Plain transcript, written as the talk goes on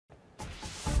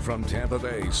from Tampa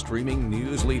Bay streaming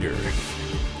news leader.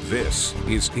 This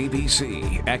is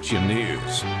ABC Action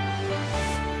News.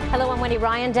 Hello, I'm Wendy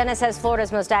Ryan. Dennis has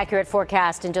Florida's most accurate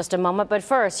forecast in just a moment. But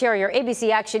first, here are your ABC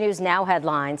Action News Now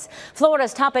headlines.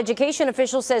 Florida's top education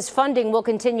official says funding will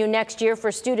continue next year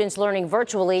for students learning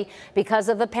virtually because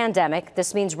of the pandemic.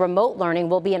 This means remote learning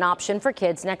will be an option for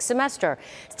kids next semester.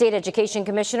 State Education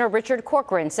Commissioner Richard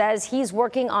Corcoran says he's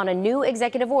working on a new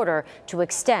executive order to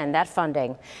extend that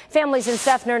funding. Families in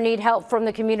Seffner need help from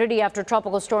the community after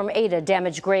Tropical Storm Ada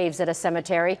damaged graves at a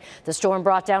cemetery. The storm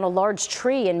brought down a large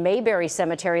tree in Mayberry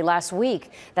Cemetery last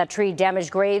week. That tree damaged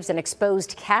graves and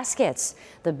exposed caskets.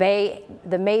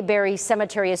 The Mayberry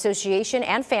Cemetery Association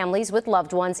and families with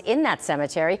loved ones in that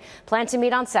cemetery plan to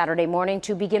meet on Saturday morning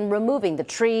to begin removing the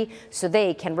tree so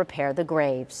they can repair the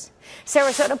graves.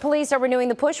 Sarasota police are renewing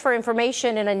the push for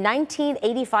information in a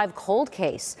 1985 cold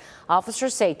case.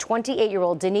 Officers say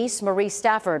 28-year-old Denise Marie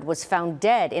Stafford was found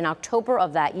dead in October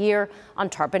of that year on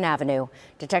Tarpon Avenue.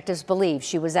 Detectives believe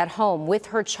she was at home with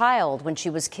her child when she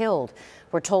was killed.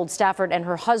 We're told Stafford and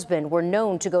her husband were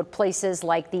known to go to places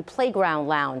like the Playground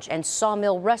Lounge and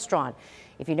Sawmill Restaurant.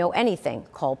 If you know anything,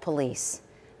 call police.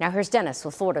 Now here's Dennis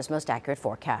with Florida's most accurate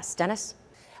forecast. Dennis?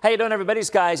 How you doing, everybody?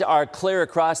 Skies are clear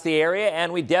across the area,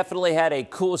 and we definitely had a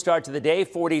cool start to the day,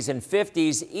 40s and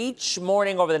 50s. Each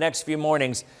morning over the next few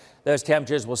mornings, those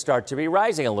temperatures will start to be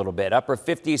rising a little bit. Upper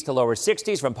 50s to lower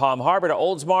 60s from Palm Harbor to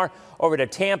Oldsmar, over to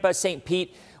Tampa, St.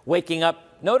 Pete, waking up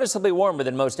noticeably warmer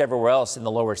than most everywhere else in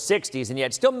the lower 60s, and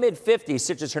yet still mid-50s,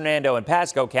 Citrus, Hernando, and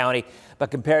Pasco County.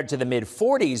 But compared to the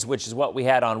mid-40s, which is what we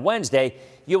had on Wednesday,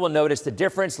 you will notice the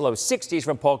difference, low 60s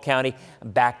from Polk County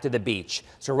back to the beach.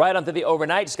 So right onto the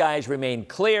overnight, skies remain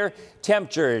clear.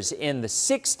 Temperatures in the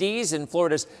 60s in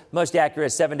Florida's most accurate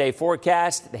 7-day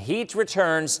forecast. The heat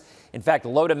returns. In fact,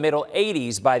 low to middle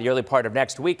 80s by the early part of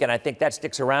next week, and I think that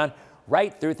sticks around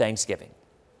right through Thanksgiving.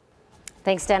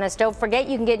 Thanks, Dennis. Don't forget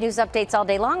you can get news updates all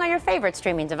day long on your favorite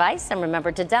streaming device. And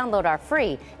remember to download our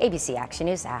free ABC Action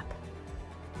News app.